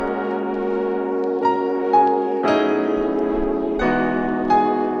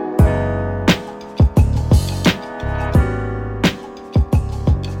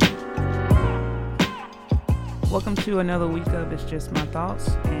welcome to another week of It's Just My Thoughts,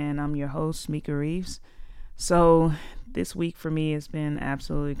 and I'm your host, Mika Reeves. So, this week for me has been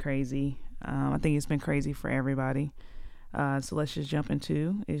absolutely crazy. I think it's been crazy for everybody. So, let's just jump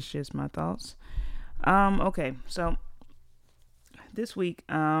into It's Just My Thoughts. Okay, so this week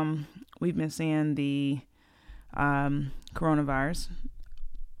we've been seeing the coronavirus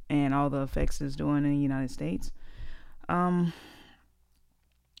and all the effects it's doing in the United States.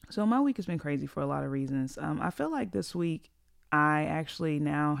 So my week has been crazy for a lot of reasons. I feel like this week I actually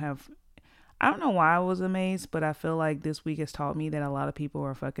now have, I don't know why I was amazed, but I feel like this week has taught me that a lot of people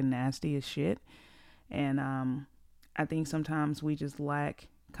are fucking nasty as shit. And I think sometimes we just lack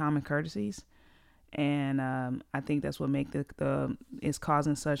common courtesies. And I think that's what make is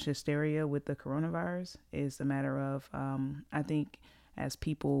causing such hysteria with the coronavirus is a matter of, I think as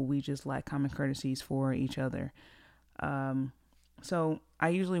people, we just lack common courtesies for each other. So I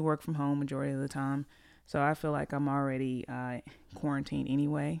usually work from home majority of the time. So I feel like I'm already quarantined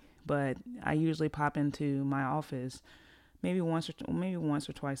anyway. But I usually pop into my office maybe once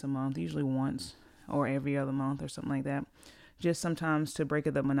or twice a month. Usually once or every other month or something like that. Just sometimes to break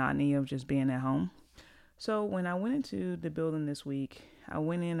up the monotony of just being at home. So when I went into the building this week, I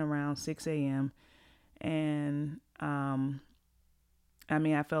went in around 6 a.m. And I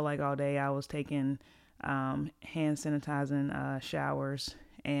felt like all day I was taking hand sanitizing showers,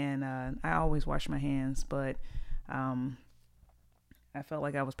 and I always wash my hands, but I felt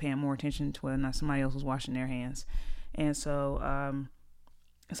like I was paying more attention to when somebody else was washing their hands. And so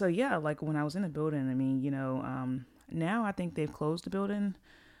yeah, like when I was in the building, now I think they've closed the building,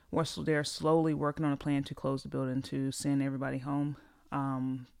 or so they're slowly working on a plan to close the building to send everybody home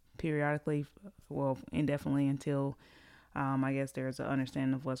periodically, well, indefinitely until I guess there's an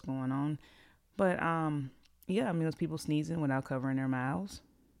understanding of what's going on. But yeah, there's people sneezing without covering their mouths.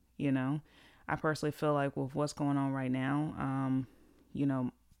 I personally feel like with what's going on right now,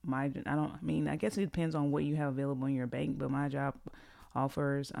 I guess it depends on what you have available in your bank, but my job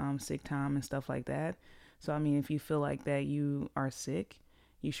offers sick time and stuff like that. So if you feel like that you are sick,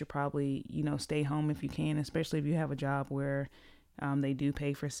 you should probably stay home if you can, especially if you have a job where they do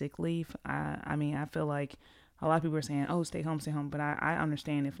pay for sick leave. I feel like a lot of people are saying, oh, stay home, but I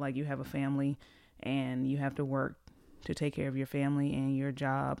understand if like you have a family and you have to work to take care of your family, and your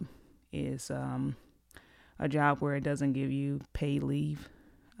job is a job where it doesn't give you paid leave.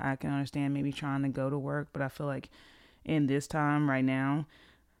 I can understand maybe trying to go to work, but I feel like in this time right now,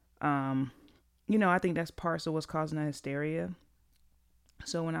 I think that's part of what's causing that hysteria.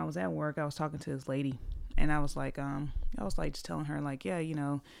 So when I was at work, I was talking to this lady, and I was like just telling her like, yeah,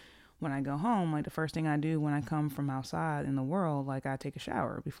 when I go home, like the first thing I do when I come from outside in the world, like I take a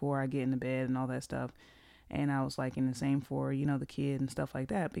shower before I get into bed and all that stuff. And I was like, in the same for, the kid and stuff like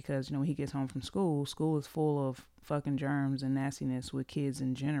that, because, when he gets home from school is full of fucking germs and nastiness with kids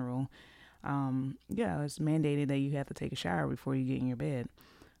in general. Yeah, it's mandated that you have to take a shower before you get in your bed.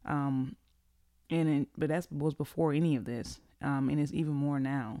 But that was before any of this. And it's even more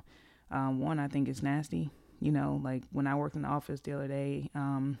now. One, I think it's nasty. Like when I worked in the office the other day,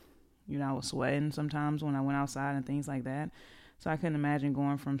 I was sweating sometimes when I went outside and things like that. So I couldn't imagine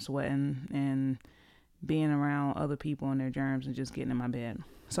going from sweating and being around other people and their germs and just getting in my bed.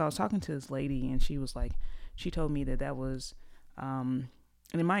 So I was talking to this lady, and she was like, she told me that was, and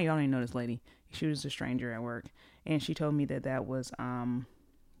in my, y'all don't even know this lady. She was a stranger at work, and she told me that was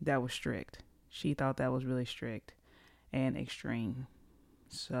strict. She thought that was really strict and extreme.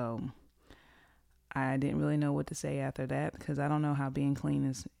 So I didn't really know what to say after that, because I don't know how being clean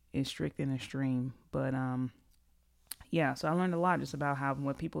is strict and extreme. But yeah, so I learned a lot just about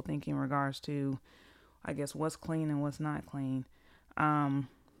what people think in regards to, I guess, what's clean and what's not clean.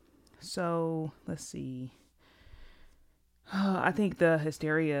 So let's see. I think the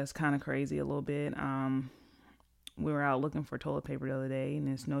hysteria is kind of crazy a little bit. We were out looking for toilet paper the other day, and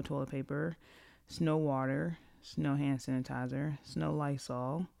there's no toilet paper, it's no water, it's no hand sanitizer, it's no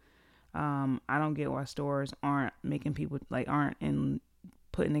Lysol. I don't get why stores aren't making people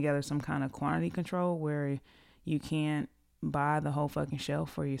putting together some kind of quantity control where you can't buy the whole fucking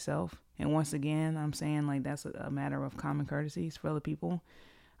shelf for yourself. And once again, I'm saying like that's a matter of common courtesies for other people.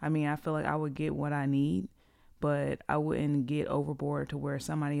 I feel like I would get what I need, but I wouldn't get overboard to where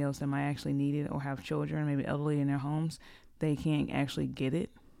somebody else that might actually need it or have children, maybe elderly in their homes, they can't actually get it.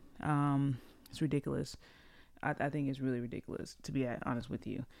 It's ridiculous. I think it's really ridiculous, to be honest with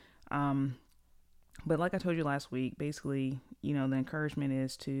you. But like I told you last week, basically, the encouragement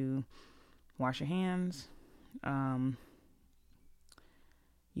is to wash your hands.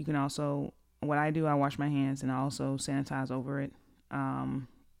 You can also, what I do, I wash my hands and I also sanitize over it.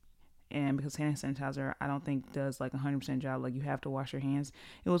 and because hand sanitizer I don't think does like 100% job. Like you have to wash your hands.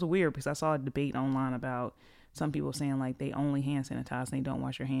 It was weird because I saw a debate online about some people saying like they only hand sanitize and they don't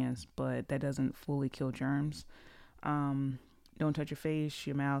wash your hands, but that doesn't fully kill germs. Um, don't touch your face,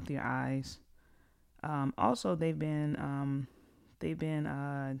 your mouth, your eyes. Also, they've been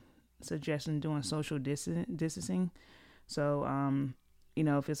suggesting doing social distancing. So,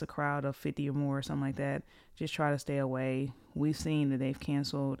 if it's a crowd of 50 or more or something like that, just try to stay away. We've seen that they've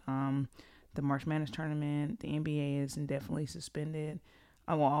canceled the March Madness tournament. The NBA is indefinitely suspended.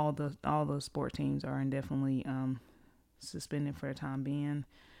 Well, all the sport teams are indefinitely suspended for the time being.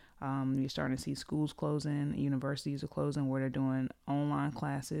 You're starting to see schools closing, universities are closing where they're doing online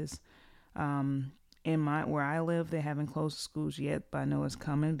classes. Um, in my where I live, they haven't closed schools yet, but I know it's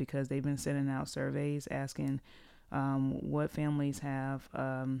coming because they've been sending out surveys asking what families have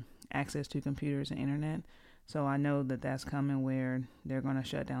access to computers and internet. So I know that that's coming where they're going to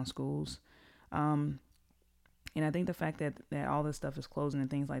shut down schools. Um, and I think the fact that all this stuff is closing and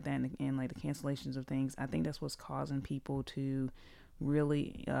things like that, and like the cancellations of things, I think that's what's causing people to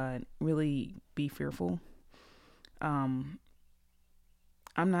really be fearful. Um,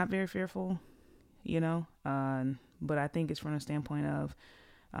 I'm not very fearful, you know, but I think it's from the standpoint of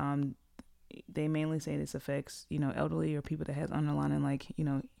um, they mainly say this affects, elderly or people that has underlying like,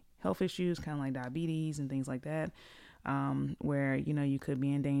 health issues, kind of like diabetes and things like that, where, you could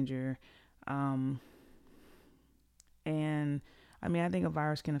be in danger. Um, and I mean, I think a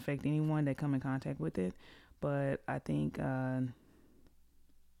virus can affect anyone that come in contact with it, but I think, I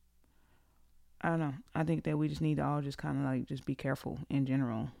don't know. I think that we just need to all just kind of like just be careful in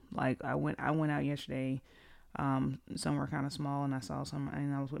general. Like I went out yesterday, somewhere kind of small, and I saw some,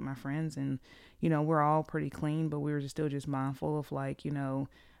 and I was with my friends, and we're all pretty clean, but we were just still just mindful of like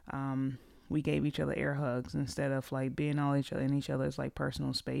we gave each other air hugs instead of like being all each other in each other's like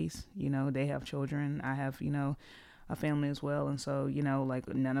personal space. They have children, I have a family as well, and so like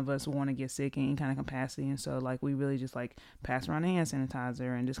none of us want to get sick in any kind of capacity, and so like we really just like passed around hand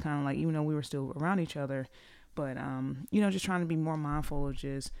sanitizer and just kind of like, even though we were still around each other, but just trying to be more mindful of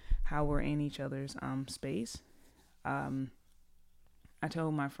just how we're in each other's space. I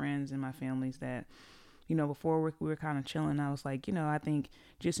told my friends and my families that before we were kind of chilling, I was like, I think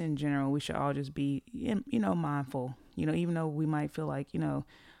just in general we should all just be mindful, even though we might feel like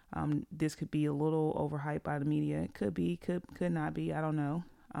this could be a little overhyped by the media. It could be, could not be. I don't know.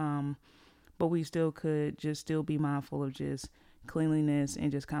 But we still could just still be mindful of just cleanliness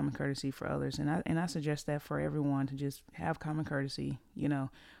and just common courtesy for others. And I suggest that for everyone to just have common courtesy,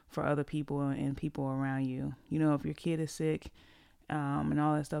 for other people and people around you. If your kid is sick, and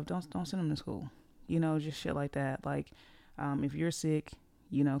all that stuff, don't send them to school. Just shit like that. Like, if you're sick,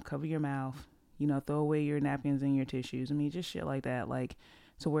 cover your mouth. Throw away your napkins and your tissues. I mean, just shit like that. Like,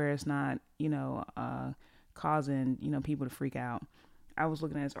 to where it's not, causing, people to freak out. I was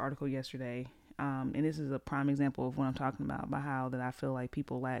looking at this article yesterday, and this is a prime example of what I'm talking about how that I feel like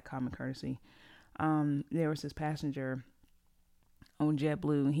people lack common courtesy. There was this passenger on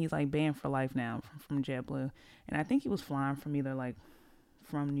JetBlue, and he's like banned for life now from JetBlue. And I think he was flying from either like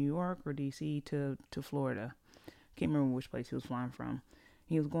from New York or DC to Florida. Can't remember which place he was flying from.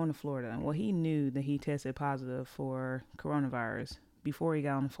 He was going to Florida. Well, he knew that he tested positive for coronavirus before he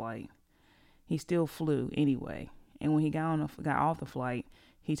got on the flight. He still flew anyway. And when he got off the flight,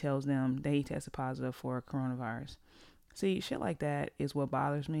 he tells them that he tested positive for coronavirus. See, shit like that is what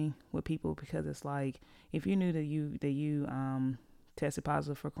bothers me with people, because it's like, if you knew that you tested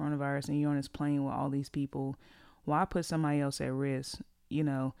positive for coronavirus and you're on this plane with all these people, why put somebody else at risk,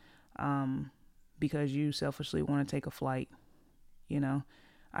 because you selfishly want to take a flight,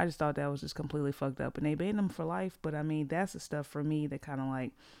 I just thought that was just completely fucked up. And they banned them for life, but I mean, that's the stuff for me that kind of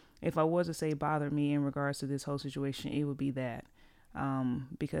like, if I was to say bothered me in regards to this whole situation, it would be that,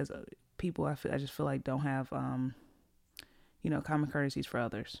 because people, I just feel like don't have, common courtesies for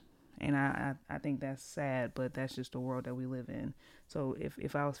others. And I think that's sad, but that's just the world that we live in. So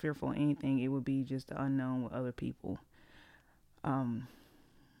if I was fearful of anything, it would be just the unknown with other people.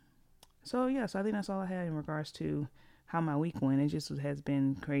 So yeah, so I think that's all I had in regards to how my week went. It just has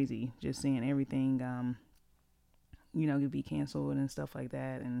been crazy, just seeing everything, be canceled and stuff like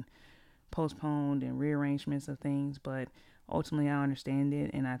that, and postponed and rearrangements of things. But ultimately, I understand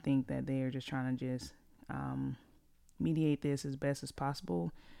it, and I think that they are just trying to just mediate this as best as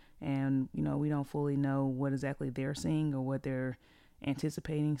possible. And we don't fully know what exactly they're seeing or what they're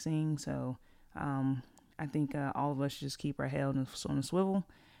anticipating seeing. So I think all of us should just keep our head on the swivel,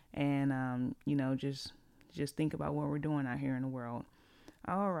 and just think about what we're doing out here in the world.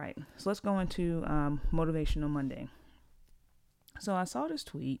 All right, so let's go into Motivational Monday. So I saw this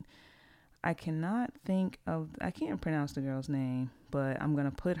tweet. I can't pronounce the girl's name, but I'm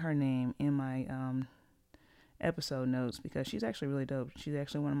gonna put her name in my episode notes because she's actually really dope. She's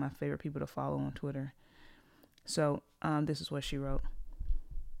actually one of my favorite people to follow on Twitter. So this is what she wrote.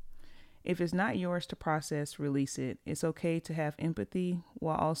 If it's not yours to process, release it. It's okay to have empathy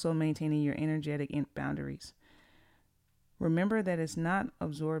while also maintaining your energetic boundaries. Remember that it's not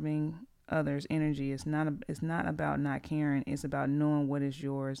absorbing others' energy. It's not about not caring. It's about knowing what is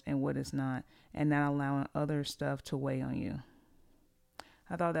yours and what is not, and not allowing other stuff to weigh on you.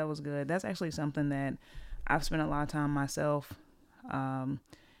 I thought that was good. That's actually something that I've spent a lot of time myself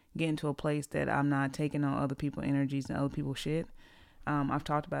getting to a place that I'm not taking on other people's energies and other people's shit. I've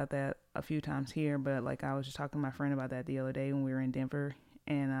talked about that a few times here, but like I was just talking to my friend about that the other day when we were in Denver,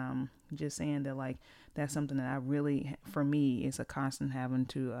 and just saying that like that's something that I really, for me, is a constant having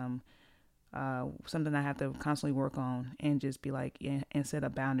to something I have to constantly work on and just be like and set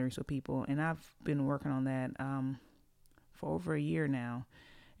up boundaries with people. And I've been working on that for over a year now,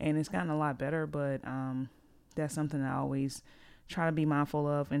 and it's gotten a lot better. But that's something I always try to be mindful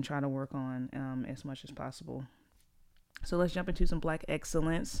of and try to work on as much as possible. So let's jump into some Black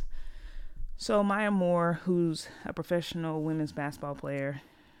excellence. So Maya Moore, who's a professional women's basketball player,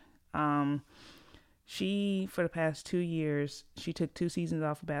 she, for the past 2 years, she took 2 seasons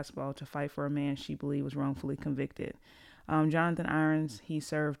off of basketball to fight for a man she believed was wrongfully convicted. Jonathan Irons, he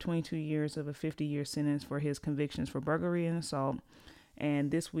served 22 years of a 50-year sentence for his convictions for burglary and assault.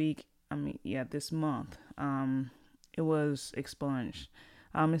 And this month, it was expunged.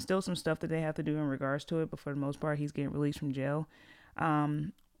 There's still some stuff that they have to do in regards to it, but for the most part, he's getting released from jail.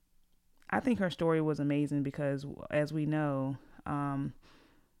 I think her story was amazing because, as we know,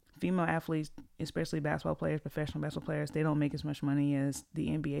 female athletes, especially basketball players, professional basketball players, they don't make as much money as the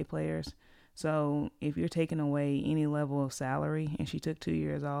NBA players. So if you're taking away any level of salary, and she took 2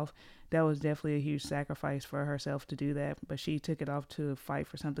 years off, that was definitely a huge sacrifice for herself to do that. But she took it off to fight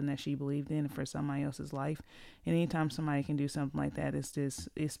for something that she believed in, for somebody else's life. And anytime somebody can do something like that,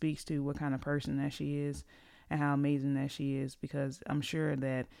 it speaks to what kind of person that she is and how amazing that she is, because I'm sure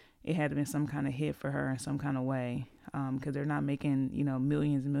that it had to been some kind of hit for her in some kind of way, because they're not making,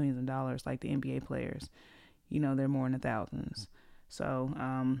 millions and millions of dollars like the NBA players. They're more in the thousands. So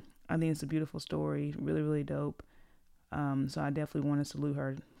I think it's a beautiful story, really, really dope. So I definitely want to salute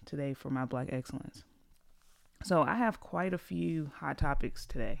her today for my Black excellence. So I have quite a few hot topics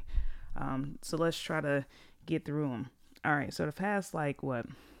today. So let's try to get through them. All right. So the past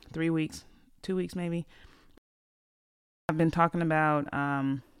 3 weeks, 2 weeks maybe, I've been talking about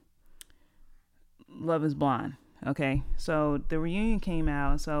Love is Blind. Okay. So the reunion came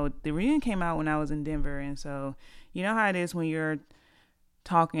out. When I was in Denver. And so you know how it is when you're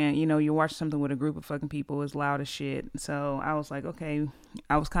talking, you're watching something with a group of fucking people, it's loud as shit. So I was like, okay,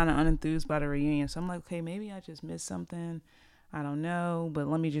 I was kind of unenthused by the reunion. So I'm like, okay, maybe I just missed something. I don't know, but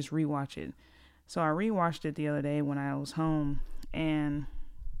let me just rewatch it. So I rewatched it the other day when I was home and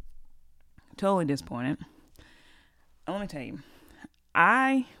totally disappointed. Let me tell you,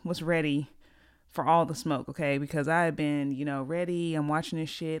 I was ready for all the smoke, okay? Because I had been, ready. I'm watching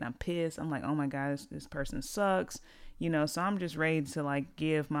this shit. I'm pissed. I'm like, oh my God, this person sucks. So I'm just ready to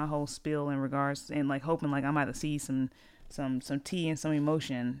give my whole spiel in regards and hoping I'm about to see some tea and some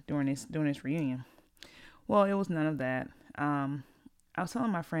emotion during this reunion. Well, it was none of that. I was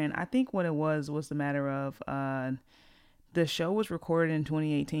telling my friend, I think what it was the matter of the show was recorded in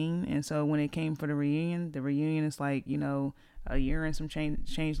 2018, and so when it came for the reunion is a year and some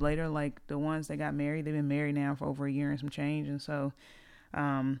change later. Like the ones that got married, they've been married now for over a year and some change, and so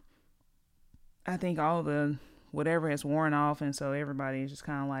I think all the whatever has worn off, and so everybody is just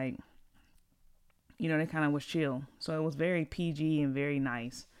kind of they kind of was chill. So it was very PG and very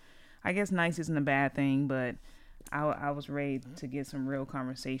nice. I guess nice isn't a bad thing, but I was ready to get some real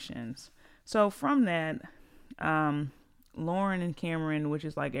conversations. So from that, Lauren and Cameron, which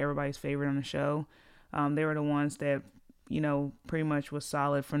is everybody's favorite on the show, they were the ones that, pretty much was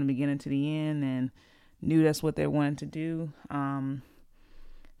solid from the beginning to the end and knew that's what they wanted to do.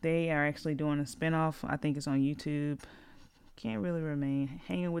 They are actually doing a spinoff. I think it's on YouTube. Can't really remain.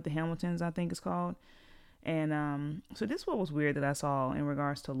 Hanging with the Hamiltons, I think it's called. And so this is what was weird that I saw in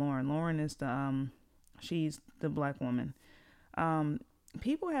regards to Lauren. Lauren is she's the Black woman.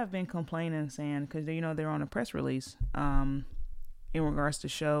 People have been complaining, saying, because they're on a press release in regards to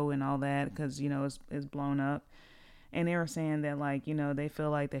show and all that, because it's blown up, and they were saying that they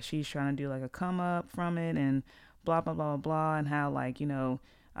feel like that she's trying to do a come up from it and blah blah blah blah, and how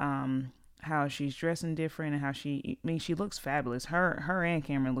how she's dressing different and how she looks fabulous. Her and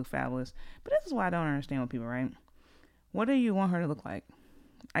Cameron look fabulous. But this is why I don't understand with people, right? What do you want her to look like?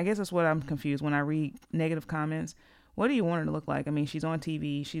 I guess that's what I'm confused when I read negative comments. What do you want her to look like? I mean, she's on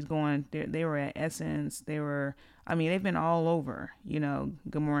TV. She's going. They were at Essence. They were. I mean, they've been all over. You know,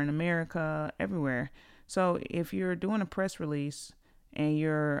 Good Morning America, everywhere. So if you're doing a press release and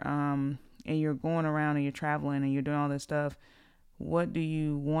you're going around and you're traveling and you're doing all this stuff, what do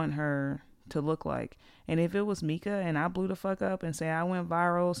you want her to look like? And if it was Mika and I blew the fuck up and say I went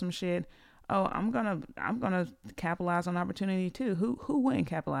viral, some shit, oh, I'm gonna capitalize on opportunity too. Who wouldn't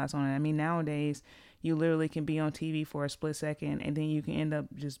capitalize on it? I mean, nowadays you literally can be on TV for a split second and then you can end up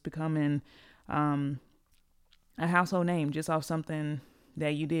just becoming a household name just off something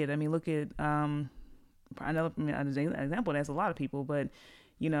that you did. I mean, look at another example. That's a lot of people, but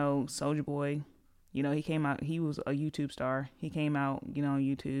you know, Soulja Boy, you know, he came out. He was a YouTube star. He came out, you know, on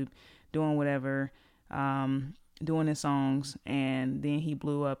YouTube, doing whatever, doing his songs, and then he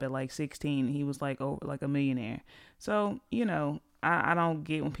blew up at like 16. He was like over like a millionaire. So you know, I don't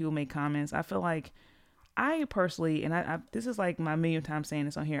get when people make comments. I feel like I personally, and I this is like my million times saying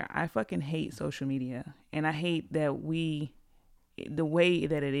this on here. I fucking hate social media, and I hate that the way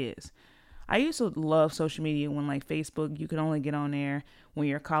that it is. I used to love social media when like Facebook, you could only get on there when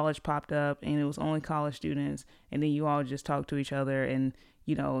your college popped up and it was only college students and then you all just talk to each other and,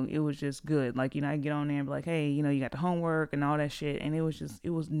 you know, it was just good. Like, you know, I get on there and be like, hey, you know, you got the homework and all that shit. And it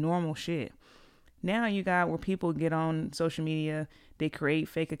was normal shit. Now you got where people get on social media, they create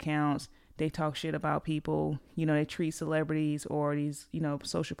fake accounts, they talk shit about people, you know, they treat celebrities or these, you know,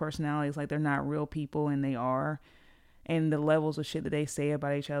 social personalities like they're not real people and they are. And the levels of shit that they say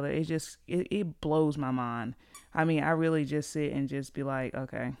about each other, it blows my mind. I mean, I really just sit and just be like,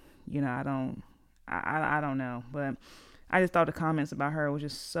 okay, you know, I don't know, but I just thought the comments about her was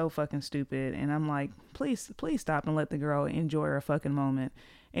just so fucking stupid, and I'm like, please stop and let the girl enjoy her fucking moment.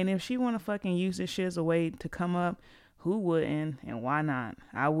 And if she want to fucking use this shit as a way to come up, who wouldn't, and why not?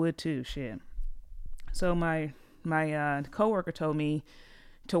 I would too, shit. So my coworker told me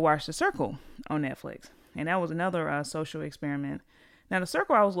to watch The Circle on Netflix. And that was another social experiment. Now, The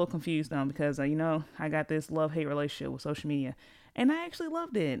Circle, I was a little confused on because, you know, I got this love-hate relationship with social media. And I actually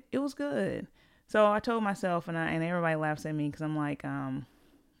loved it. It was good. So I told myself, and everybody laughs at me because I'm like,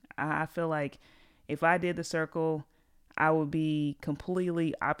 I feel like if I did The Circle, I would be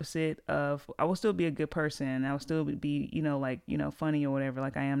completely opposite of, I would still be a good person. I would still be, you know, like, you know, funny or whatever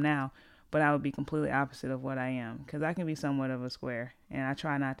like I am now. But I would be completely opposite of what I am because I can be somewhat of a square and I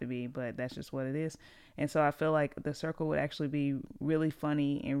try not to be, but that's just what it is. And so I feel like The Circle would actually be really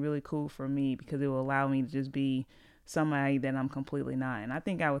funny and really cool for me because it will allow me to just be somebody that I'm completely not. And I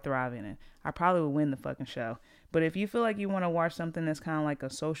think I would thrive in it. I probably would win the fucking show. But if you feel like you want to watch something that's kind of like a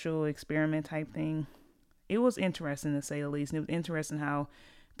social experiment type thing, it was interesting to say the least. And it was interesting how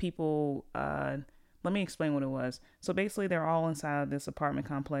people, let me explain what it was. So basically they're all inside of this apartment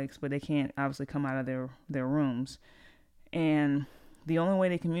complex, but they can't obviously come out of their rooms. And the only way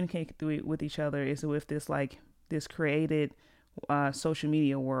they communicate with each other is with this created social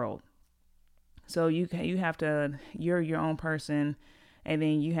media world. So you have to, you're your own person, and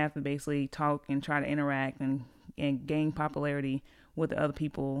then you have to basically talk and try to interact and gain popularity with the other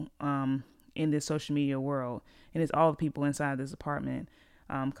people in this social media world. And it's all the people inside this apartment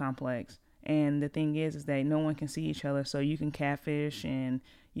complex. And the thing is that no one can see each other, so you can catfish and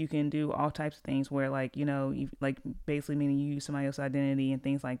you can do all types of things where, like, you know, you, like basically meaning you use somebody else's identity and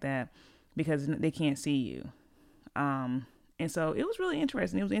things like that because they can't see you. And so it was really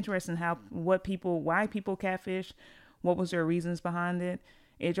interesting. It was interesting why people catfish, what was their reasons behind it.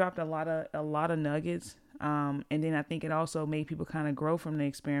 It dropped a lot of nuggets. And then I think it also made people kind of grow from the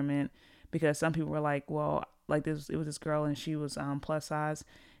experiment because some people were like, well, like it was this girl and she was plus size.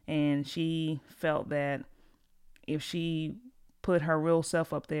 And she felt that if she put her real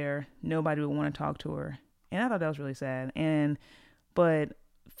self up there, nobody would want to talk to her. And I thought that was really sad. But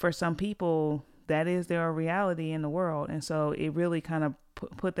for some people, that is their reality in the world. And so it really kind of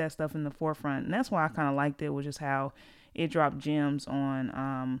put that stuff in the forefront. And that's why I kind of liked it, was just how it dropped gems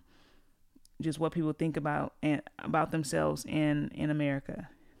on just what people think about themselves in America.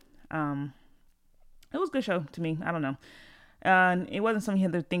 It was a good show to me. I don't know. It wasn't something you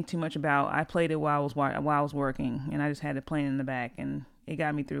had to think too much about. I played it while I was working, and I just had it playing in the back, and it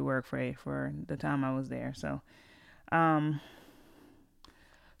got me through work for the time I was there. So,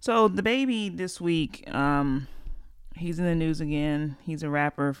 so the baby this week, he's in the news again. He's a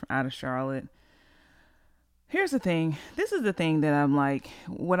rapper out of Charlotte. Here's the thing. This is the thing that I'm like,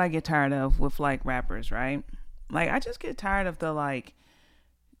 what I get tired of with like rappers, right? Like, I just get tired of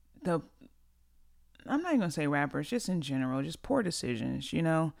I'm not even gonna say rappers, just in general, just poor decisions, you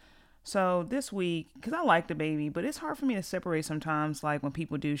know? So this week, because I like the baby, but it's hard for me to separate sometimes, like when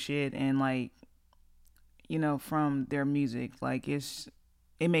people do shit and like, from their music. Like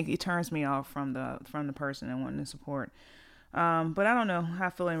it turns me off from the person and wanting to support. But I don't know how I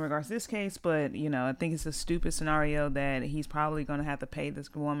feel in regards to this case, but I think it's a stupid scenario that he's probably gonna have to pay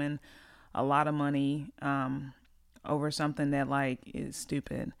this woman a lot of money over something that like is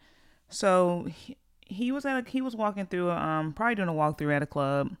stupid. So he was walking through probably doing a walkthrough at a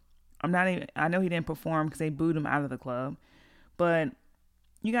club. I know he didn't perform because they booed him out of the club, but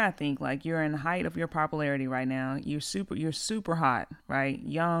you gotta think like you're in the height of your popularity right now. You're super hot, right?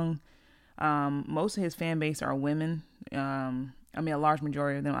 Young. Most of his fan base are women. I mean, a large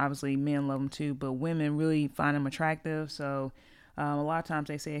majority of them, obviously, men love him too, but women really find him attractive. So, a lot of times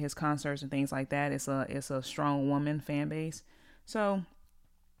they say at his concerts and things like that, it's a strong woman fan base. So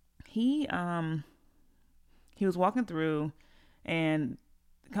he was walking through, and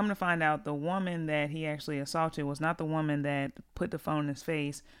come to find out, the woman that he actually assaulted was not the woman that put the phone in his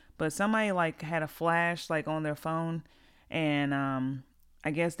face, but somebody like had a flash like on their phone, and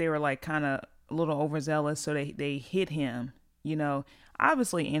I guess they were like kind of a little overzealous, so they hit him. You know,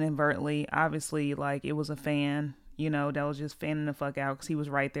 obviously inadvertently. Obviously, like it was a fan. That was just fanning the fuck out because he was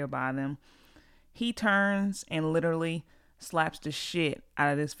right there by them. He turns and literally slaps the shit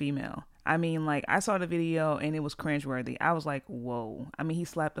out of this female. I mean, like, I saw the video and it was cringeworthy. I was like, whoa. I mean, he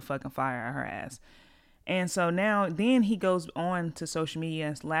slapped the fucking fire out of her ass. And so then he goes on to social media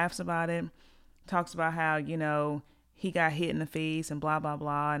and laughs about it, talks about how, he got hit in the face and blah, blah,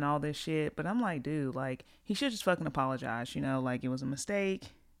 blah, and all this shit. But I'm like, dude, like, he should just fucking apologize, like it was a mistake.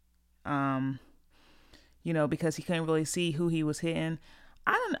 Because he couldn't really see who he was hitting.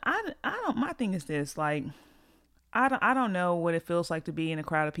 My thing is this, like, I don't know what it feels like to be in a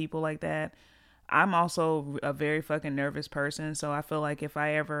crowd of people like that. I'm also a very fucking nervous person, so I feel like if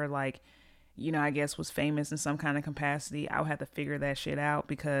I ever like, I guess was famous in some kind of capacity, I would have to figure that shit out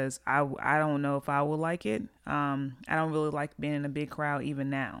because I don't know if I would like it. I don't really like being in a big crowd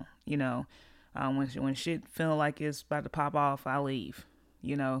even now. When shit feel like it's about to pop off, I leave.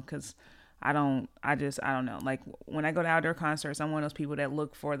 Because I don't know. Like when I go to outdoor concerts, I'm one of those people that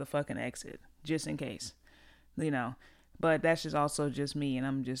look for the fucking exit just in case. But that's just also just me, and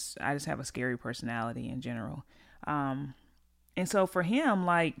I just have a scary personality in general. And so for him,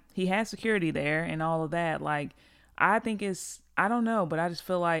 like, he had security there and all of that. Like, I think I don't know, but I just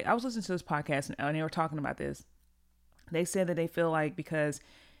feel like I was listening to this podcast and they were talking about this. They said that they feel like because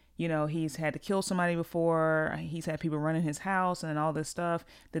he's had to kill somebody before, he's had people running his house and all this stuff,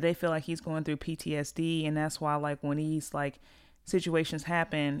 that they feel like he's going through PTSD, and that's why like when he's like situations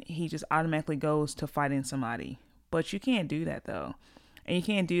happen, he just automatically goes to fighting somebody. But you can't do that though. And you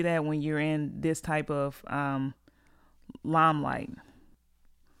can't do that when you're in this type of limelight.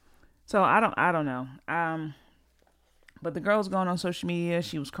 So I don't know. But the girl's going on social media,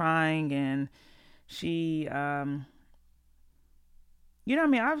 she was crying and she I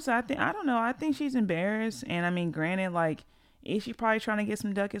mean, obviously I don't know, I think she's embarrassed, and I mean, granted, like, is she probably trying to get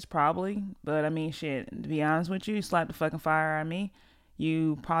some ducats? Probably. But I mean, shit, to be honest with you slap the fucking fire out of me,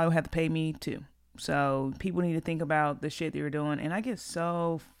 you probably have to pay me too. So people need to think about the shit they were doing. And I get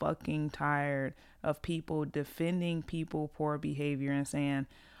so fucking tired of people defending people poor behavior and saying,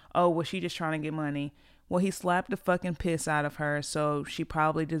 oh, well, she just trying to get money. Well, he slapped the fucking piss out of her, so she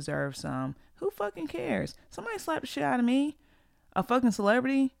probably deserves some. Who fucking cares? Somebody slapped the shit out of me, a fucking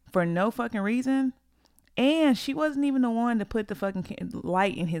celebrity, for no fucking reason. And she wasn't even the one to put the fucking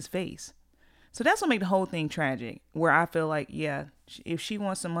light in his face. So that's what make the whole thing tragic, where I feel like, yeah, if she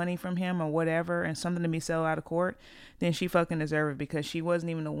wants some money from him or whatever and something to be settled out of court, then she fucking deserves it because she wasn't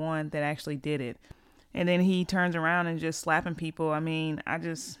even the one that actually did it. And then he turns around and just slapping people. I mean, I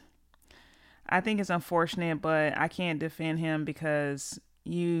think it's unfortunate, but I can't defend him because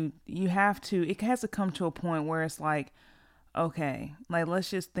you have to, it has to come to a point where it's like, okay, like, let's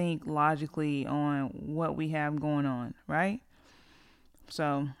just think logically on what we have going on, right?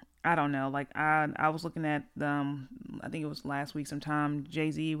 So I don't know. Like I was looking at I think it was last week sometime.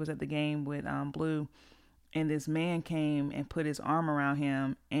 Jay-Z was at the game with Blue, and this man came and put his arm around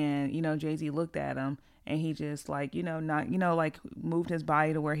him, and Jay-Z looked at him and he just like not like moved his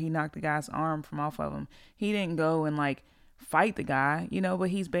body to where he knocked the guy's arm from off of him. He didn't go and like fight the guy,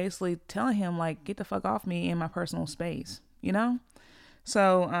 but he's basically telling him like, get the fuck off me in my personal space.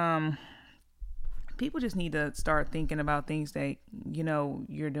 So people just need to start thinking about things that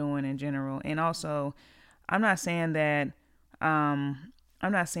you're doing in general. And also, I'm not saying that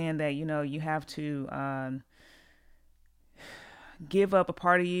you have to give up a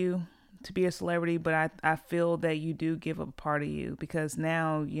part of you to be a celebrity, but I feel that you do give up a part of you because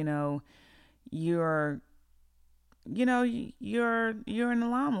now, you're, you're in the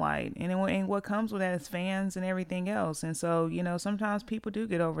limelight, and what comes with that is fans and everything else. And so, sometimes people do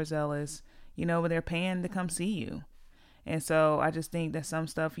get overzealous, but they're paying to come see you. And so I just think that some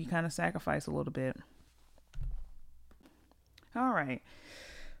stuff you kind of sacrifice a little bit. All right.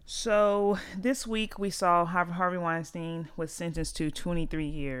 So this week we saw Harvey Weinstein was sentenced to 23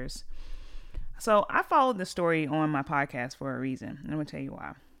 years. So I followed the story on my podcast for a reason. And I'm going to tell you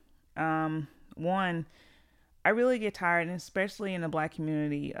why. One, I really get tired, and especially in the black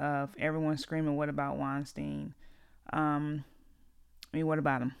community, of everyone screaming, "What about Weinstein?" What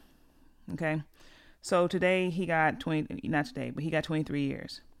about him? Okay. So today he got 20, not today, but he got 23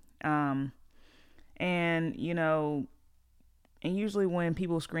 years. And, and usually when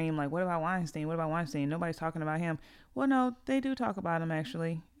people scream like, "What about Weinstein? What about Weinstein?" Nobody's talking about him. Well, no, they do talk about him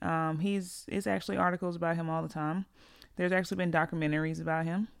actually. It's actually articles about him all the time. There's actually been documentaries about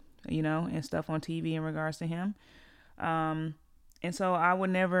him, and stuff on TV in regards to him. And so I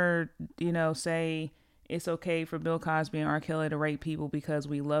would never, say it's okay for Bill Cosby and R. Kelly to rape people because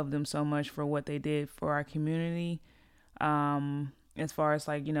we love them so much for what they did for our community. As far as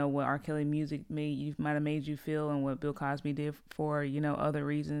like, what R. Kelly music might have made you feel, and what Bill Cosby did for, other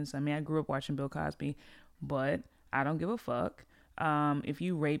reasons. I mean, I grew up watching Bill Cosby, but I don't give a fuck. If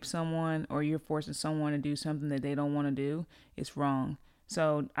you rape someone or you're forcing someone to do something that they don't want to do, it's wrong.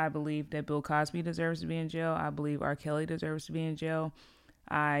 So I believe that Bill Cosby deserves to be in jail. I believe R. Kelly deserves to be in jail.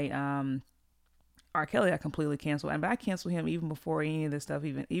 R. Kelly I completely canceled, but I canceled him even before any of this stuff,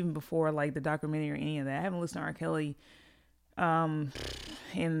 even before like the documentary or any of that. I haven't listened to R. Kelly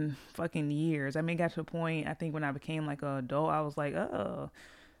in fucking years. I mean, it got to a point, I think when I became like an adult, I was like, oh,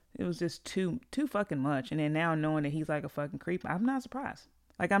 it was just too fucking much. And then now knowing that he's like a fucking creep, I'm not surprised.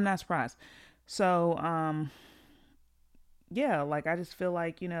 I'm not surprised. So, yeah, like I just feel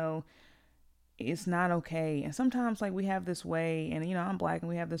like, it's not okay. And sometimes like we have this way, and I'm black, and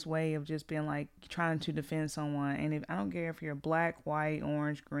we have this way of just being like trying to defend someone. And if I don't care if you're black, white,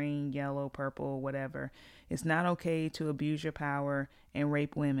 orange, green, yellow, purple, whatever, it's not okay to abuse your power and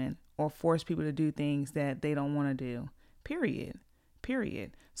rape women or force people to do things that they don't want to do. Period.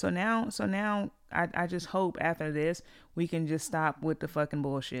 So now I just hope after this we can just stop with the fucking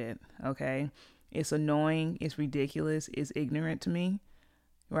bullshit. Okay. It's annoying. It's ridiculous. It's ignorant to me.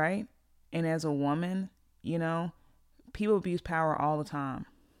 Right. And as a woman, people abuse power all the time.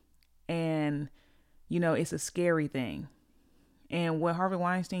 And, it's a scary thing. And what Harvey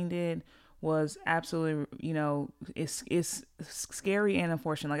Weinstein did was absolutely, it's scary and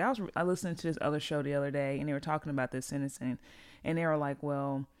unfortunate. Like I listened to this other show the other day, and they were talking about this sentencing, and they were like,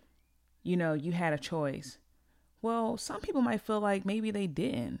 well, you had a choice. Well, some people might feel like maybe they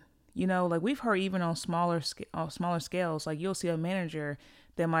didn't. Like we've heard even on smaller scales, like you'll see a manager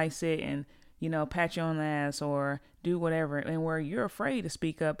that might sit and, pat you on the ass or do whatever, and where you're afraid to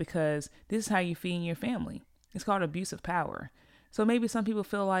speak up because this is how you feed your family. It's called abuse of power. So maybe some people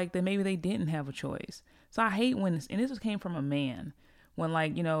feel like that maybe they didn't have a choice. So I hate when this came from a man, when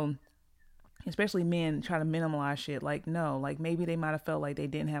like, especially men try to minimize shit. Like, no, like maybe they might have felt like they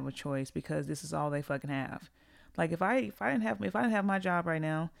didn't have a choice because this is all they fucking have. Like if I didn't have my job right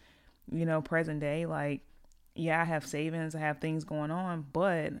now, present day, like, yeah, I have savings, I have things going on,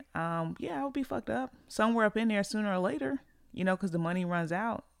 but, yeah, I would be fucked up somewhere up in there sooner or later, cause the money runs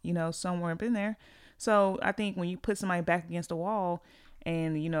out, somewhere up in there. So I think when you put somebody back against the wall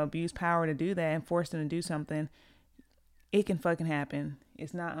and, abuse power to do that and force them to do something, it can fucking happen.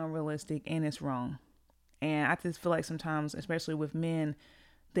 It's not unrealistic and it's wrong. And I just feel like sometimes, especially with men,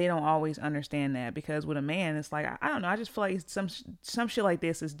 they don't always understand that, because with a man, it's like, I don't know. I just feel like some shit like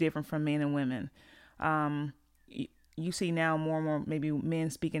this is different from men and women. You see now more and more maybe men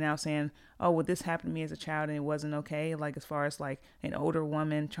speaking out saying, oh, well, this happened to me as a child and it wasn't okay. Like as far as like an older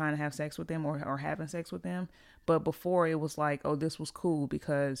woman trying to have sex with them or having sex with them. But before it was like, oh, this was cool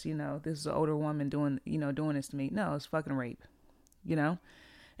because, this is an older woman doing this to me. No, it's fucking rape,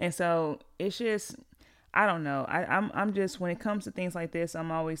 And so it's just, I don't know. I'm just, when it comes to things like this,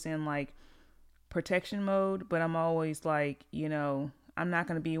 I'm always in like protection mode, but I'm always like, I'm not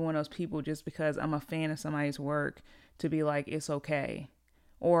going to be one of those people just because I'm a fan of somebody's work to be like, it's okay.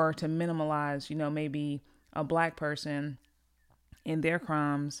 Or to minimalize, maybe a black person in their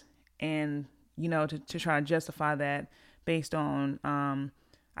crimes and, to try to justify that based on,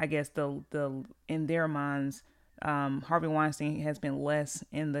 I guess the in their minds, Harvey Weinstein has been less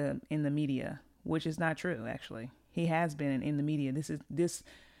in the media, which is not true. Actually, he has been in the media.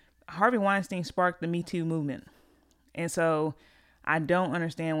 Harvey Weinstein sparked the Me Too movement. And so I don't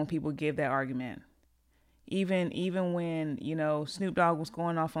understand when people give that argument. Even when, Snoop Dogg was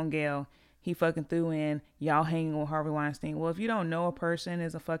going off on Gayle, he fucking threw in y'all hanging with Harvey Weinstein. Well, if you don't know a person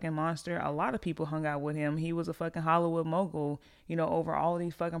is a fucking monster, a lot of people hung out with him. He was a fucking Hollywood mogul, over all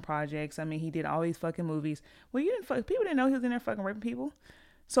these fucking projects. I mean, he did all these fucking movies. Well, people didn't know he was in there fucking raping people.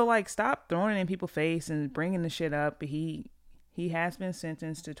 So like, stop throwing it in people's face and bringing the shit up. He has been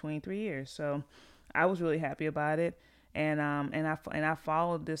sentenced to 23 years. So I was really happy about it, and I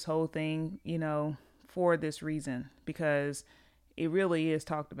followed this whole thing, for this reason, because it really is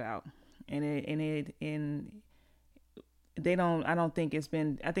talked about, and they don't. I don't think it's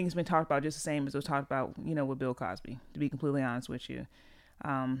been. I think it's been talked about just the same as it was talked about, with Bill Cosby. To be completely honest with you,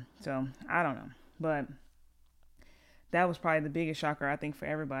 so I don't know, but that was probably the biggest shocker, I think, for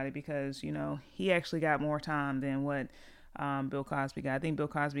everybody, because he actually got more time than what Bill Cosby got. I think Bill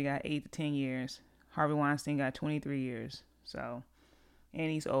Cosby got 8 to 10 years. Harvey Weinstein got 23 years. So,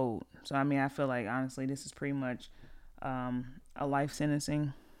 and he's old. So, I mean, I feel like, honestly, this is pretty much a life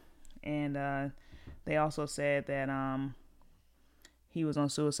sentencing. And they also said that he was on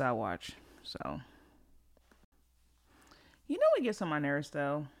suicide watch. So, what gets on my nerves,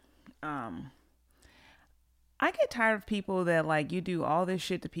 though? I get tired of people that, like, you do all this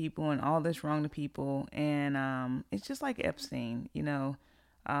shit to people and all this wrong to people, and it's just like Epstein,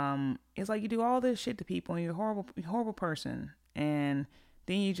 it's like you do all this shit to people and you're a horrible person, and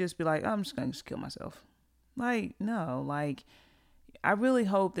then you just be like, oh, I'm just gonna kill myself. Like, no, like, I really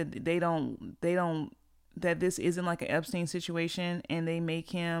hope that they don't that this isn't like an Epstein situation, and they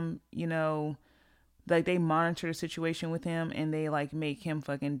make him, like, they monitor the situation with him, and they like make him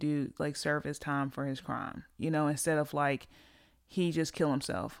fucking do, like, serve his time for his crime, instead of like he just kill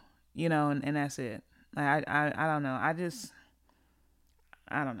himself, and that's it. Like, I don't know.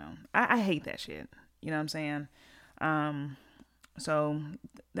 I don't know. I hate that shit. You know what I'm saying? So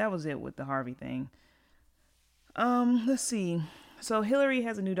that was it with the Harvey thing. Let's see. So Hillary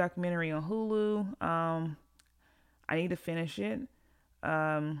has a new documentary on Hulu. I need to finish it.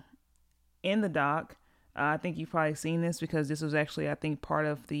 In the doc, I think you've probably seen this because this was actually, I think, part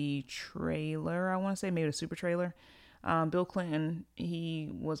of the trailer. I want to say maybe the super trailer. Bill Clinton, he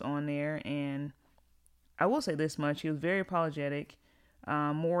was on there, and I will say this much: he was very apologetic,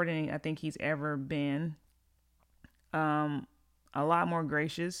 more than I think he's ever been. A lot more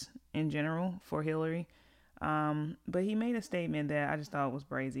gracious in general for Hillary. But he made a statement that I just thought was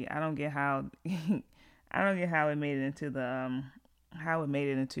brazy. I don't get how I don't get how it made it into the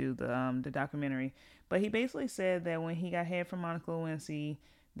documentary. But he basically said that when he got head from Monica Lewinsky,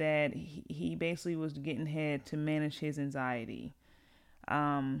 that he basically was getting head to manage his anxiety.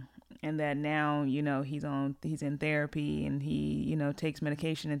 And that now, he's in therapy, and he, takes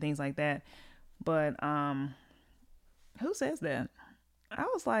medication and things like that. But who says that? I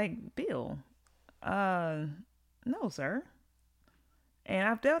was like, Bill, no, sir. And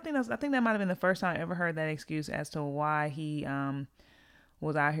I think that might have been the first time I ever heard that excuse as to why he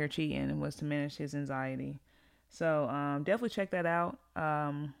was out here cheating, and was to manage his anxiety. So definitely check that out.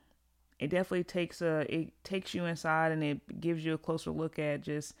 It definitely takes you inside, and it gives you a closer look at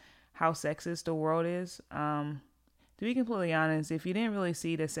just how sexist the world is. To be completely honest, if you didn't really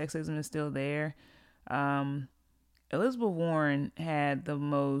see that sexism is still there, Elizabeth Warren had the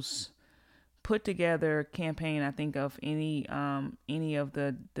most put together campaign, I think, of any of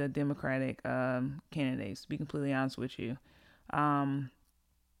the Democratic candidates, to be completely honest with you.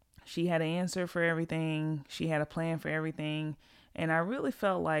 She had an answer for everything. She had a plan for everything. And I really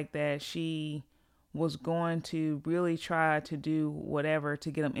felt like that she was going to really try to do whatever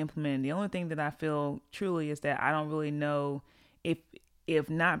to get them implemented. The only thing that I feel truly is that I don't really know if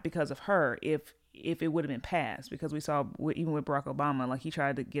not because of her, if it would have been passed, because we saw even with Barack Obama, like, he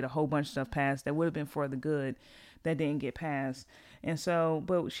tried to get a whole bunch of stuff passed that would have been for the good that didn't get passed. And so,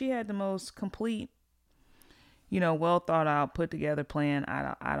 but she had the most complete, well thought out, put together plan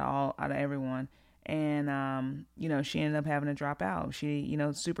out of everyone. And, she ended up having to drop out. She,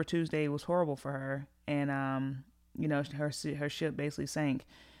 Super Tuesday was horrible for her. And, her ship basically sank.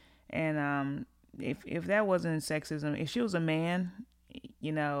 And, if that wasn't sexism, if she was a man,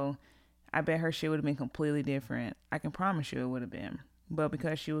 I bet her shit would have been completely different. I can promise you it would have been. But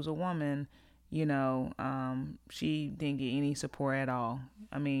because she was a woman, she didn't get any support at all.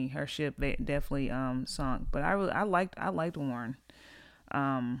 I mean, her ship definitely sunk. But I liked Warren.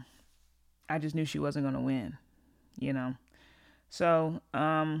 I just knew she wasn't going to win, So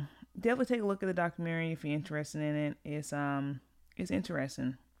definitely take a look at the documentary if you're interested in it. It's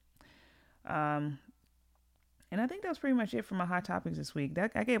interesting. And I think that was pretty much it for my hot topics this week.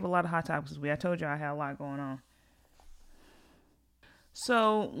 I gave a lot of hot topics this week. I told you I had a lot going on.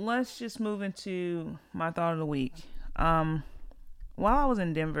 So let's just move into my thought of the week. Um, while I was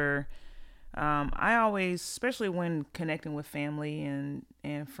in Denver, I always, especially when connecting with family and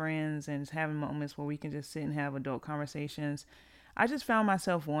friends and just having moments where we can just sit and have adult conversations, I just found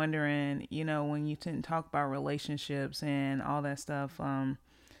myself wondering, when you tend to talk about relationships and all that stuff, I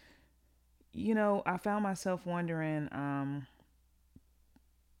found myself wondering,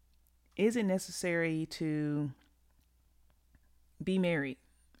 is it necessary to be married,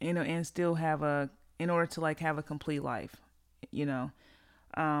 and still in order to like have a complete life, you know?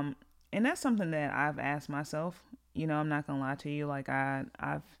 Um, and that's something that I've asked myself. I'm not gonna lie to you. Like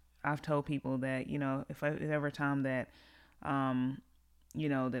I've told people that if ever time that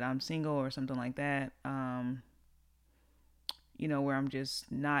that I'm single or something like that, where I'm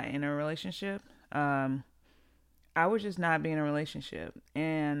just not in a relationship, I would just not be in a relationship.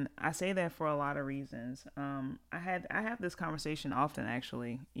 And I say that for a lot of reasons. I have this conversation often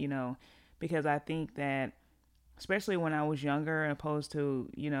actually, because I think that especially when I was younger opposed to,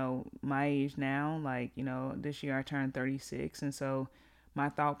 my age now, like, this year I turned 36. And so my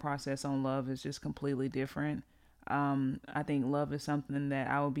thought process on love is just completely different. I think love is something that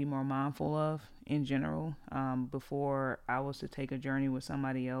I would be more mindful of in general before I was to take a journey with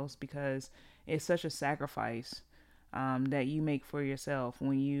somebody else because it's such a sacrifice that you make for yourself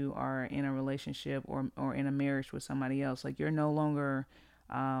when you are in a relationship or in a marriage with somebody else. Like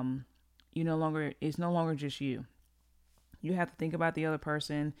um, it's no longer just you. You have to think about the other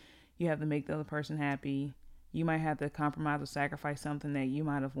person. You have to make the other person happy. You might have to compromise or sacrifice something that you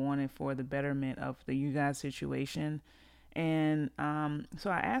might have wanted for the betterment of the you guys situation. And so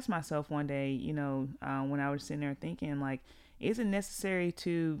I asked myself one day, when I was sitting there thinking, like, is it necessary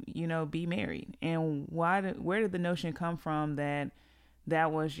to, be married? And where did the notion come from that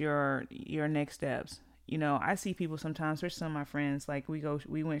that was your next steps? I see people sometimes, especially some of my friends, like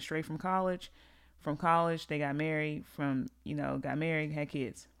we went straight from college. From college, they got married. Got married, had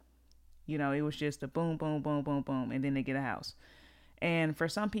kids. It was just a boom, boom, boom, boom, boom, and then they get a house. And for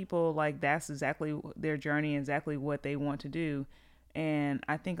some people, like that's exactly their journey, exactly what they want to do. And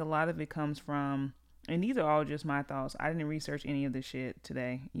I think a lot of it comes from, and these are all just my thoughts. I didn't research any of this shit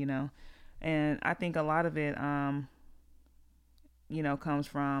today, And I think a lot of it, comes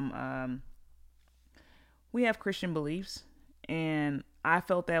from we have Christian beliefs, and I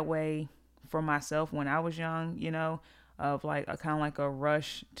felt that way for myself when I was young, of like a kind of like a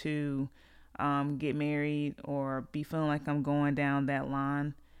rush to get married or be feeling like I'm going down that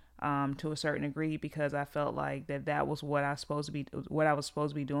line to a certain degree because I felt like that was what I was supposed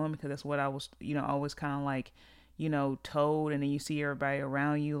to be doing because that's what I was, always kind of like, told. And then you see everybody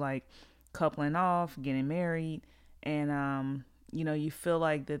around you like coupling off, getting married, and you feel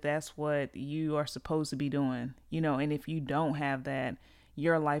like that's what you are supposed to be doing, and if you don't have that,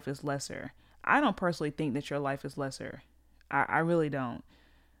 your life is lesser. I don't personally think that your life is lesser. I really don't.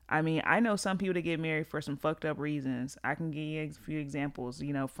 I mean, I know some people that get married for some fucked up reasons. I can give you a few examples,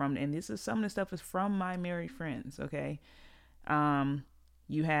 and this is some of the stuff is from my married friends, okay? Um,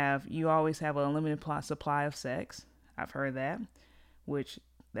 you always have a limited supply of sex. I've heard that, which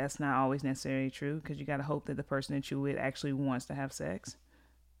that's not always necessarily true because you got to hope that the person that you're with actually wants to have sex.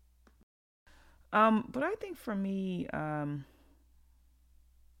 But I think for me,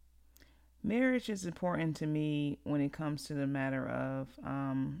 marriage is important to me when it comes to the matter of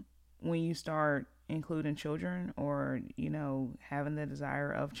when you start including children or having the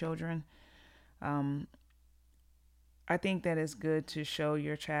desire of children. um, I think that it's good to show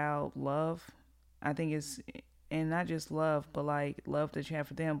your child love. I think it's and not just love but like love that you have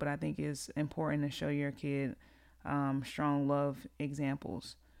for them, but I think it's important to show your kid strong love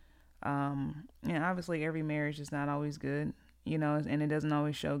examples. And obviously every marriage is not always good, and it doesn't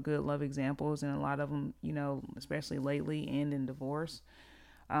always show good love examples, and a lot of them, especially lately, end in divorce.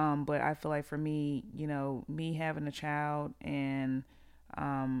 But I feel like for me, me having a child, and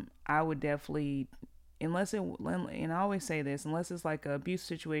I would definitely, unless it, and I always say this, unless it's like a abuse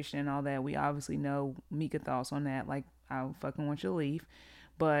situation and all that, we obviously know Mika thoughts on that. Like, I fucking want you to leave,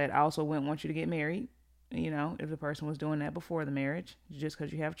 but I also wouldn't want you to get married. If the person was doing that before the marriage, just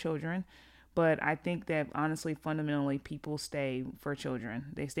because you have children. But I think that honestly, fundamentally, people stay for children.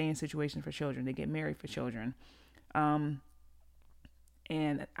 They stay in situations for children. They get married for children. Um,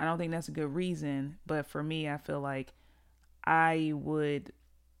 and I don't think that's a good reason. But for me, I feel like I would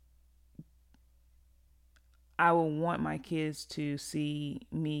I would want my kids to see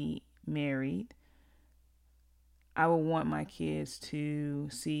me married. I would want my kids to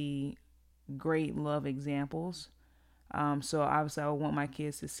see great love examples. So obviously, I would want my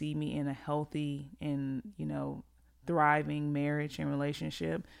kids to see me in a healthy and thriving marriage and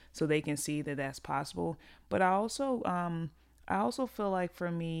relationship, so they can see that that's possible. But I also feel like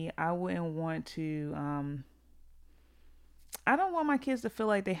for me, I wouldn't want to I don't want my kids to feel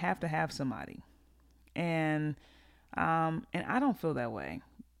like they have to have somebody. And and I don't feel that way.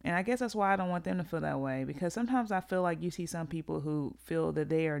 And I guess that's why I don't want them to feel that way, because sometimes I feel like you see some people who feel that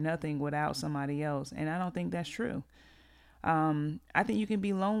they are nothing without somebody else, and I don't think that's true. I think you can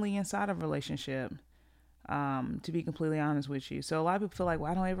be lonely inside of a relationship, to be completely honest with you. So a lot of people feel like,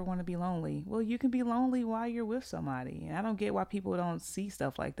 well, I don't ever want to be lonely. Well, you can be lonely while you're with somebody. And I don't get why people don't see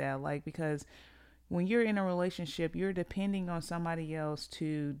stuff like that. Like, because when you're in a relationship, you're depending on somebody else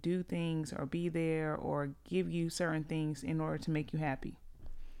to do things or be there or give you certain things in order to make you happy.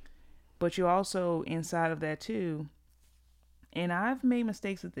 But you also, inside of that too, and I've made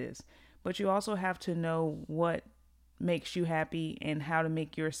mistakes with this, but you also have to know what makes you happy and how to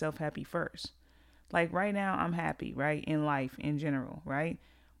make yourself happy first. Like right now, I'm happy, right? In life in general, right?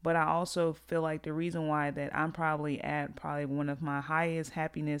 But I also feel like the reason why that I'm probably at probably one of my highest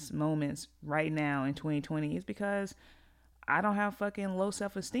happiness moments right now in 2020 is because I don't have fucking low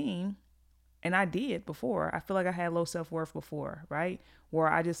self esteem. And I did before. I feel like I had low self worth before, right? Where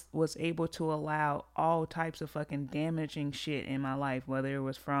I just was able to allow all types of fucking damaging shit in my life, whether it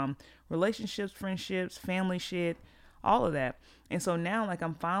was from relationships, friendships, family shit, all of that. And so now, like,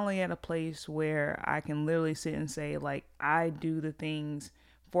 I'm finally at a place where I can literally sit and say, like, I do the things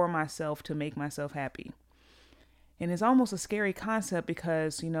for myself to make myself happy. And it's almost a scary concept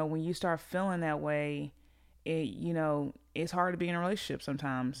because, when you start feeling that way, it's hard to be in a relationship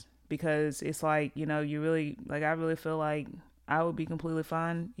sometimes because it's like, you really, like, I really feel like I would be completely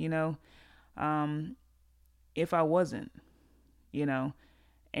fine, um, if I wasn't, you know,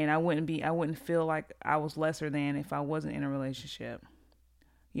 and I wouldn't feel like I was lesser than if I wasn't in a relationship,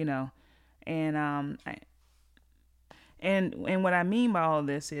 you know, and, and what I mean by all of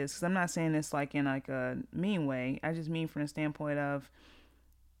this is, cause I'm not saying this like in like a mean way. I just mean from the standpoint of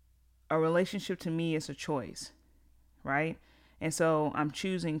a relationship to me is a choice, right? And so I'm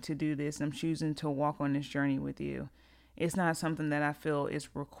choosing to do this. I'm choosing to walk on this journey with you. It's not something that I feel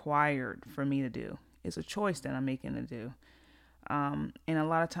is required for me to do. It's a choice that I'm making to do. And a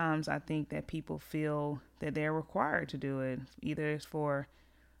lot of times I think that people feel that they're required to do it. Either it's for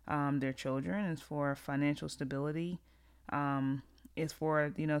their children, it's for financial stability, it's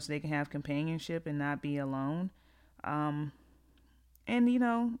for, so they can have companionship and not be alone. Um,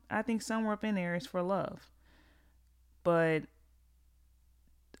 and, I think somewhere up in there is for love. But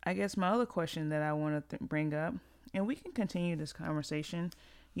I guess my other question that I want to bring up, and we can continue this conversation,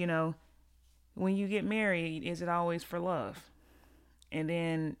 you know, when you get married, is it always for love? And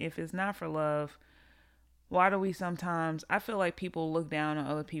then if it's not for love, why do we sometimes? I feel like people look down on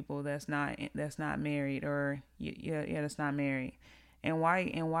other people that's not married or yeah that's not married, and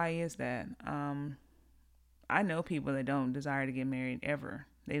why is that? I know people that don't desire to get married ever.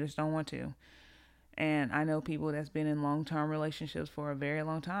 They just don't want to. And I know people that's been in long term relationships for a very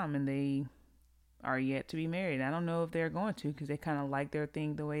long time and they are yet to be married. I don't know if they're going to because they kind of like their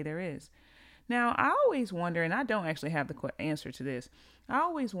thing the way there is. Now, I always wonder, and I don't actually have the answer to this. I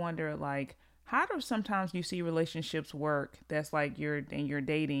always wonder, like, how do sometimes you see relationships work that's like you're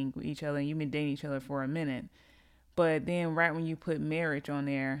dating each other and you've been dating each other for a minute, but then right when you put marriage on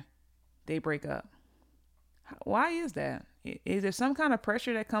there, they break up. Why is that? Is there some kind of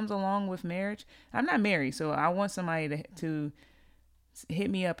pressure that comes along with marriage? I'm not married, so I want somebody to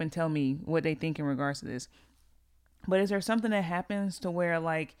hit me up and tell me what they think in regards to this. But is there something that happens to where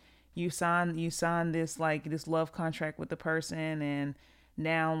like you sign this like this love contract with the person and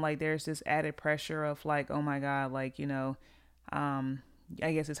now like there's this added pressure of like, oh my god, like, um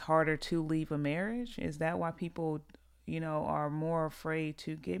I guess it's harder to leave a marriage? Is that why people, are more afraid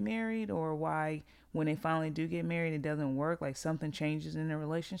to get married, or why when they finally do get married it doesn't work, like something changes in the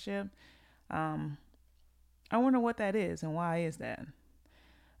relationship? Um I wonder what that is and why is that?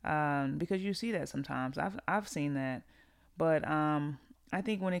 Because you see that sometimes. I've seen that, but I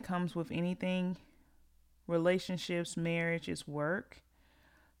think when it comes with anything, relationships, marriage is work.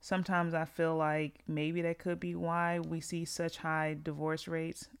 Sometimes I feel like maybe that could be why we see such high divorce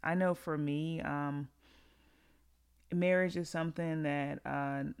rates. I know for me, marriage is something that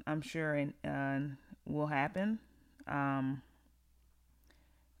I'm sure will happen. Um,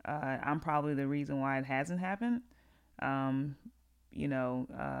 I'm probably the reason why it hasn't happened. Um,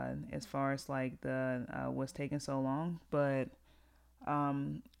 as far as like the what's taking so long, but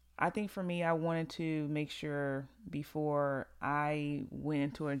um, I think for me, I wanted to make sure before I went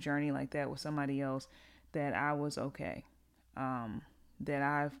into a journey like that with somebody else that I was okay, um, that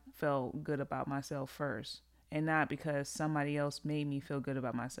I felt good about myself first, and not because somebody else made me feel good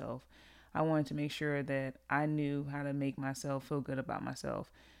about myself. I wanted to make sure that I knew how to make myself feel good about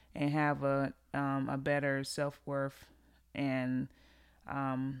myself and have a better self worth, and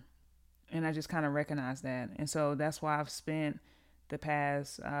and I just kind of recognized that, and so that's why I've spent the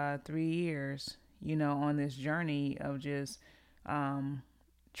past 3 years, on this journey of just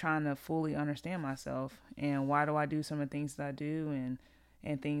trying to fully understand myself and why do I do some of the things that I do,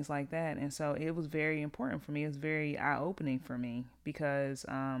 and things like that. And so it was very important for me. It was very eye opening for me because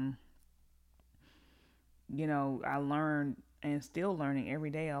I learned and still learning every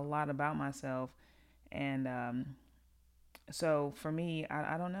day a lot about myself. And so for me,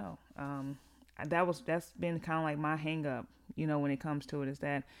 I don't know. That's been kind of like my hang up, when it comes to it, is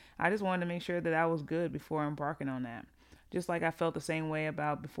that I just wanted to make sure that I was good before embarking on that. Just like I felt the same way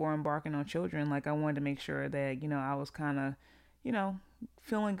about before embarking on children. Like I wanted to make sure that, I was kind of, you know,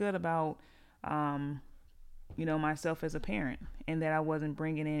 feeling good about, myself as a parent, and that I wasn't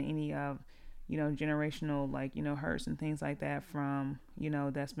bringing in any of, generational, like, hurts and things like that from,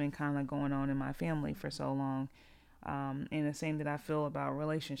 that's been kind of going on in my family for so long. And the same that I feel about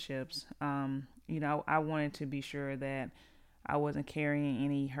relationships. I wanted to be sure that I wasn't carrying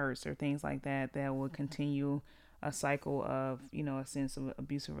any hurts or things like that that would continue a cycle of, a sense of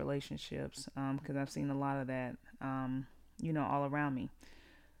abusive relationships. Because I've seen a lot of that, all around me.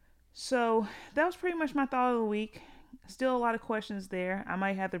 So that was pretty much my thought of the week. Still a lot of questions there. I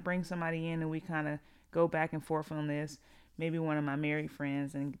might have to bring somebody in and we kind of go back and forth on this. Maybe one of my married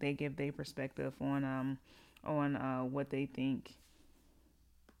friends, and they give their perspective on what they think.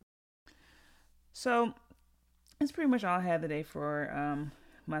 So that's pretty much all I have today for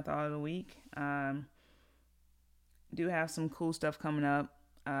my thought of the week. Do have some cool stuff coming up.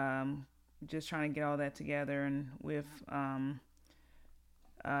 Just trying to get all that together, and with the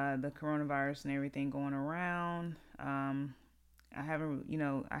coronavirus and everything going around, I haven't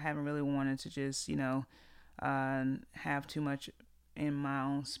really wanted to just, have too much in my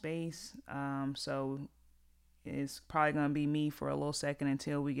own space. So it's probably going to be me for a little second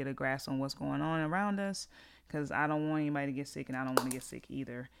until we get a grasp on what's going on around us, because I don't want anybody to get sick, and I don't want to get sick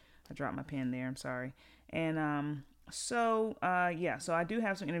either. I dropped my pen there. I'm sorry. And so I do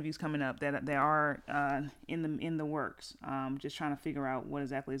have some interviews coming up that are in the works. Just trying to figure out what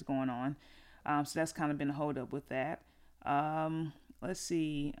exactly is going on. So that's kind of been a hold up with that. Let's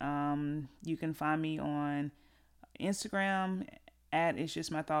see. You can find me on Instagram at It's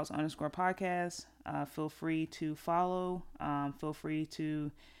Just My Thoughts _podcast. Feel free to follow. Feel free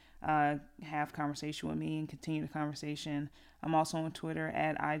to have conversation with me and continue the conversation. I'm also on Twitter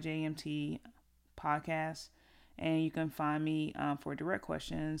at IJMT podcast, and you can find me for direct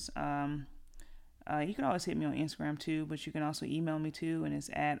questions. You can always hit me on Instagram too, but you can also email me too, and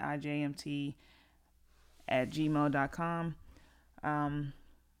it's at IJMT@gmail.com.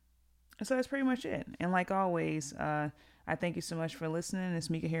 So that's pretty much it. And like always, I thank you so much for listening.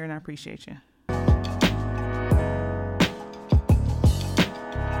 It's Mika here, and I appreciate you.